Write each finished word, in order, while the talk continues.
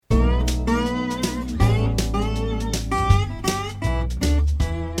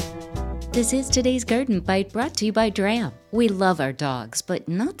This is today's Garden Bite brought to you by Dram. We love our dogs, but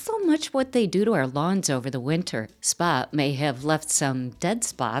not so much what they do to our lawns over the winter. Spot may have left some dead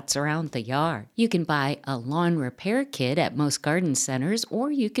spots around the yard. You can buy a lawn repair kit at most garden centers,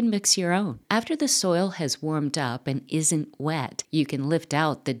 or you can mix your own. After the soil has warmed up and isn't wet, you can lift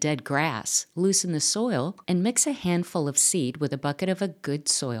out the dead grass, loosen the soil, and mix a handful of seed with a bucket of a good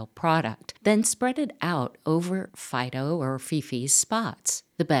soil product. Then spread it out over Fido or Fifi's spots.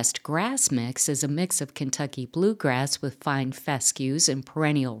 The best grass mix is a mix of Kentucky bluegrass with fine fescues and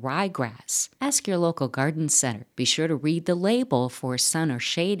perennial ryegrass. Ask your local garden center. Be sure to read the label for sun or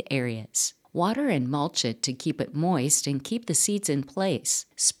shade areas. Water and mulch it to keep it moist and keep the seeds in place.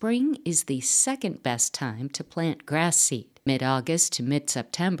 Spring is the second best time to plant grass seed. Mid-August to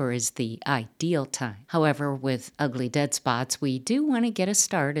mid-September is the ideal time. However, with ugly dead spots, we do want to get a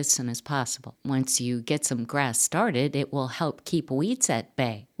start as soon as possible. Once you get some grass started, it will help keep weeds at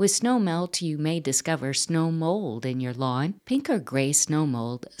bay. With snow melt, you may discover snow mold in your lawn. Pink or gray snow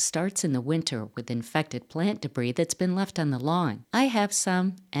mold starts in the winter with infected plant debris that's been left on the lawn. I have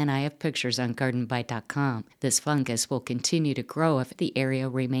some, and I have pictures on gardenbite.com. This fungus will continue to grow if the area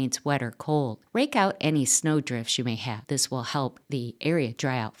remains wet or cold. Rake out any snow drifts you may have. This will help the area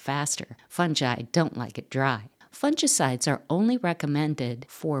dry out faster. Fungi don't like it dry. Fungicides are only recommended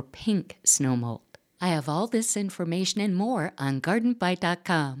for pink snow mold. I have all this information and more on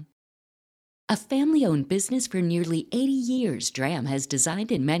gardenbite.com. A family-owned business for nearly 80 years, Dram has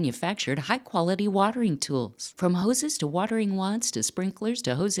designed and manufactured high-quality watering tools. From hoses to watering wands to sprinklers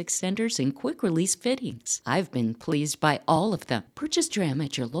to hose extenders and quick-release fittings. I've been pleased by all of them. Purchase Dram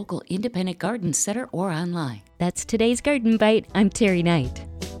at your local independent garden center or online. That's today's Garden Bite. I'm Terry Knight.